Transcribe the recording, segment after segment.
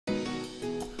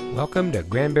Welcome to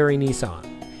Granbury Nissan,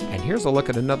 and here's a look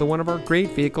at another one of our great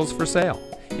vehicles for sale,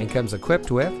 and comes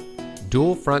equipped with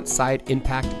dual front side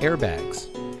impact airbags,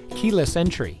 keyless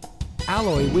entry,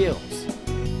 alloy wheels,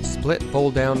 split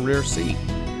fold down rear seat,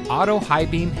 auto high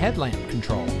beam headlamp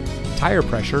control, tire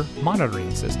pressure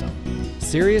monitoring system,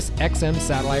 Sirius XM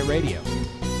satellite radio,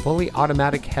 fully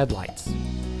automatic headlights,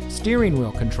 steering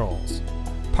wheel controls,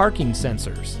 parking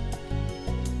sensors.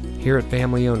 Here at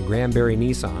family-owned Granbury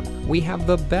Nissan, we have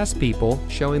the best people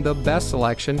showing the best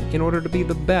selection in order to be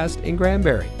the best in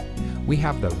Granbury. We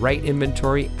have the right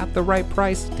inventory at the right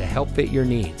price to help fit your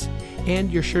needs,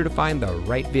 and you're sure to find the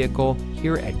right vehicle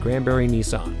here at Granbury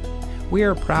Nissan. We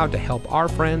are proud to help our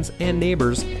friends and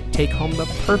neighbors take home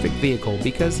the perfect vehicle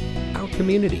because our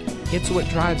community, it's what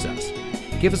drives us.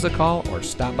 Give us a call or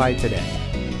stop by today.